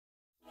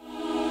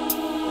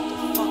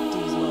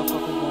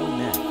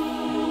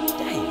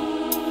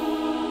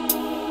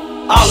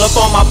up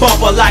on my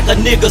bumper like a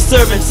nigga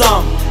serving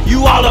some.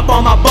 You all up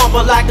on my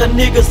bumper like a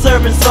nigga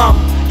serving some.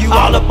 You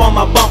all up on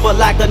my bumper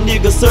like a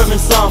nigga serving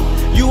some.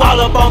 You all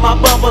up on my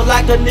bumper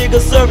like a nigga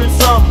serving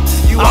some.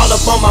 You all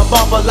up on my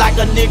bumper like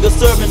a nigga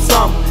serving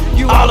some.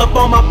 You all up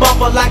on my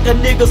bumper like a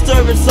nigga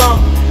serving some.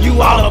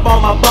 You all up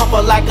on my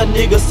bumper like a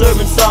nigga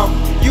serving some.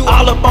 You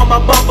all up on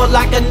my bumper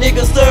like a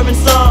nigga serving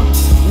some.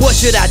 What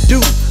should I do?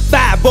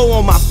 5-0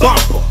 on my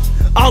bumper,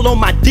 all on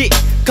my dick,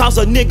 cause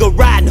a nigga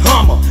riding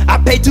Hummer. I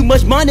pay too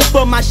much money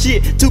for my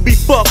shit to be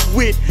fucked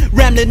with,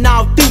 rambling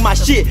all through my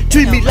shit.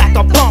 Treat me like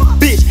a punk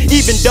bitch,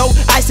 even though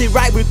I see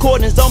right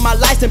recordings on my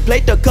license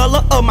plate. The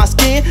color of my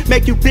skin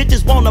make you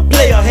bitches wanna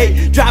play or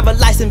hate. Driver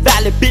license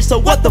valid, bitch, so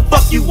what the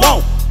fuck you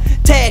want?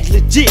 Tags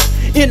legit,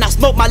 and I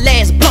smoke my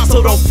last blunt,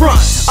 so don't front.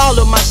 All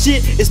of my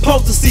shit is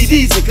posted to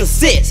CDs and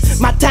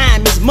cassettes. My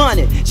time is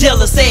money,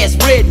 jealous ass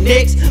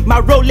rednecks. My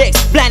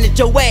Rolex blinded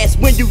your ass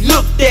when you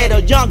looked at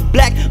a young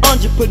black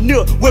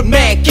entrepreneur with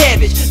mad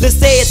cabbage. Let's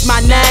say it's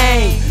my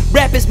name,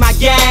 rap is my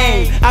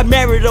game. I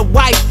married a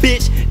white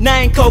bitch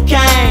named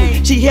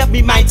Cocaine. She helped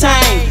me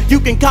maintain,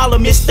 you can call her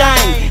Miss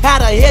Stain. How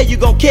the hell you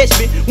gon' catch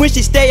me when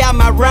she stay out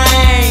my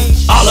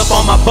range? All up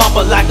on my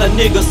bumper like a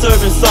nigga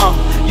serving some.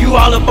 You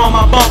all up on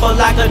my bumper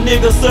like a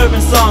nigga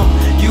serving some.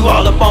 You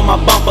all up on my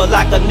bumper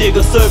like a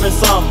nigga serving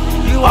some.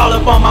 You all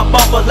up on my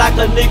bumper like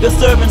a nigga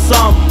serving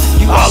some.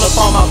 You all up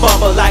on my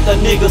bumper like a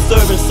nigga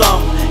serving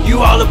some. You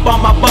all up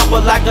on my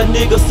bumper like a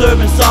nigga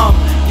serving some.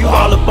 You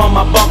all up on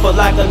my bumper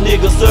like a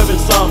nigga serving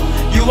some.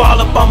 You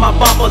all up on my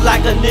bumper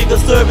like a nigga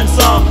serving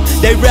some.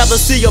 They rather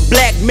see a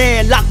black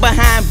man locked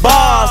behind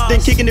bars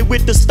than kicking it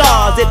with the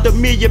stars at the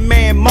Million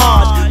Man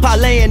March.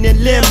 Parlaying in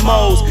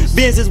limos,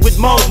 Benzes with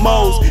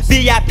momos,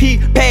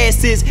 VIP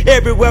passes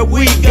everywhere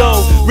we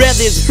go.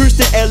 Whether it's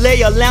Houston,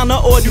 LA, Atlanta,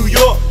 or New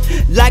York.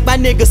 Like my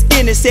nigga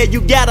Skinny said, you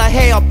gotta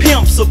have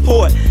pimp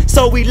support.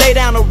 So we lay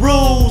down the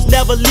rules,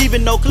 never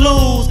leaving no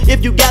clues.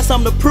 If you got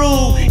something to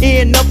prove,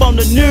 end up on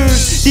the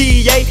news.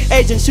 DEA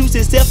agent shoots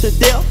himself to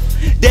death.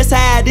 That's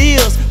how it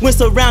is when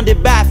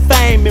surrounded by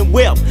fame and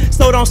wealth.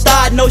 So don't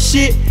start no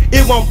shit,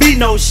 it won't be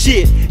no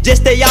shit.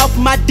 Just stay off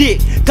my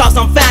dick, cause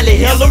I'm finally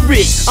hella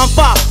rich. I'm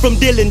far from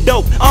dealing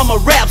dope, I'm a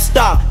rap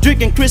star.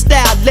 Drinking Cristal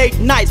late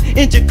nights,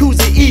 in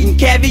jacuzzi eating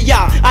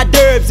caviar. I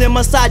derbs and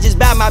massages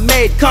by my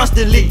maid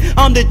constantly.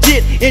 I'm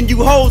legit and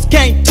you hoes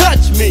can't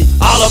touch me.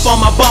 All up on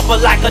my bumper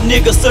like a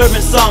nigga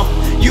serving some.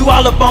 You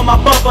all up on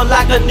my bumper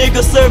like a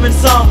nigga serving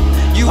some.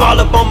 You all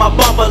up on my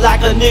bumper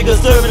like a nigga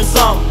serving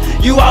some.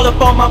 You all up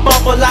on my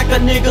bumper like a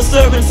nigga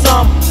serving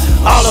some.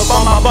 All up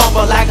on my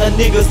bumper like a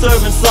nigga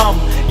serving some.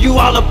 You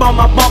all up on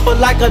my bumper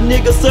like a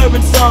nigga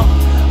serving some.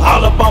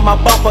 All up on my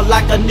bumper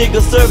like a nigga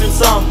serving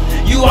some.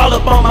 You all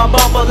up on my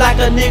bumper like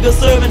a nigga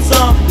serving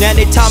some. Now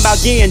they talking about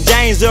getting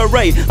James Earl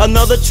Ray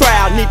another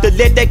trial. Need to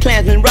let that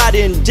Klansman rot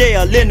in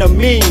jail in the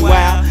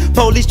meanwhile.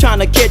 Police trying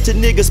to catch a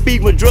nigga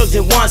speed with drugs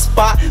in one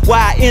spot,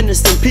 while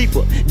innocent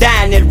people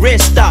dying at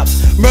rest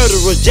stops.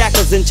 Murderers,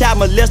 jackals, and child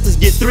molesters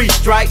get 3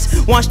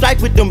 strikes. 1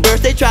 strike with them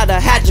birds, they try to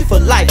hide you for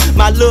life.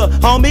 My little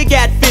homie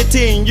got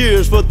 15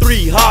 years for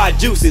 3 hard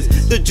juices.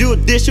 The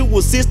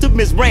judicial system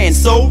is ran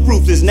so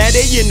ruthless. Now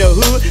they in the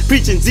hood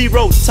preaching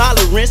zero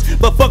tolerance,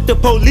 but fuck the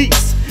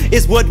police,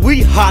 it's what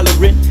we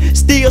hollering.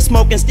 Still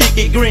smoking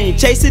sticky green,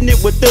 chasing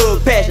it with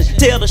thug passion.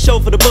 Tell the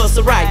chauffeur to bust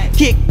a ride,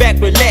 kick back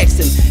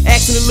relaxing,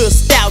 asking a little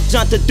stout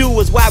junk to do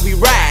is why we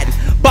ride.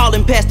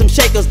 Ballin' past them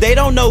shakers, they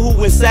don't know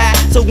who inside,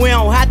 so we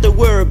don't have to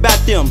worry about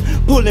them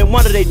pulling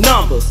one of their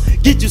numbers.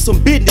 Get you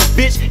some business,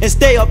 bitch, and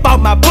stay up off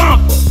my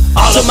bumper.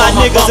 All to my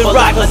niggas in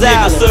Rikers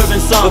Island, serving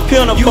some.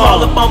 You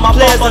all up on my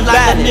bumper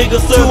like a nigga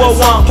serving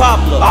some.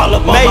 All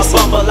up on my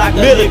bumper like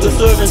a nigga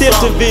serving some.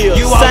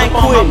 St.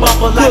 Quentin,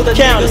 Cook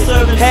County,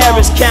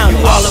 Harris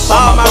County.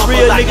 All my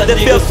real niggas that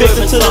feel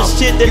victim to the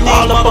shit that these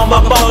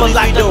motherfuckers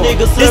be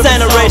doing. This ain't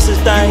a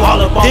racist thing.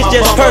 This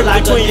just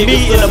perfect between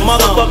me and the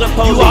motherfucking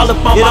police.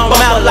 It don't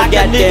matter like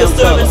a nigga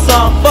serving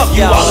some.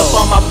 You all up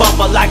on my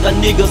bumper like a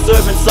nigga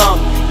serving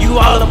some. You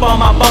all up on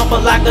my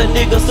bumper like a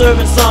nigga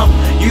serving some.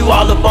 You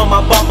all up on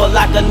my bumper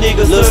like a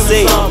nigga serving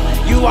some.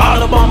 You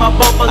all up on my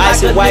bumper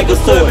like a nigga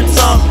serving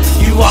some.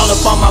 You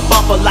all up on my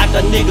bumper like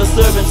a nigga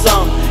serving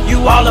some.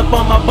 You all up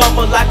on my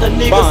bumper like a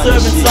nigga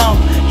serving some.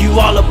 You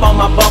all up on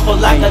my bumper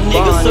like a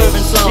nigga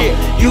serving some.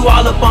 You all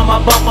up on my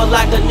bumper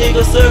like a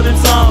nigga serving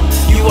some.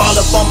 You all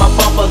up on my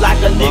bumper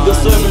like a nigga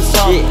serving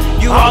some.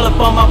 You all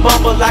up on my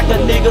bumper like a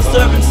nigga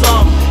serving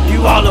some.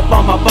 You all up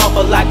on my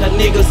bumper like a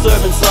nigga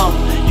serving some.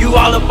 You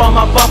all up on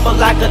my bumper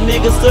like a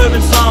nigga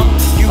serving some.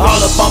 You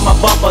all up on my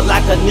bumper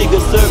like a nigga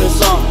serving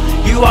some.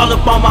 You all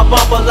up on my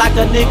bumper like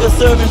a nigga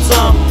serving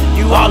some.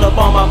 You all up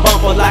on my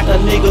bumper like a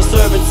nigga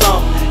serving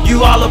some.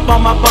 You all up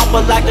on my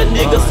bumper like a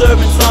nigga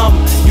serving some.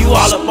 You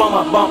all up on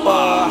my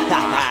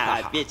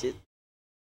bumper, bitches.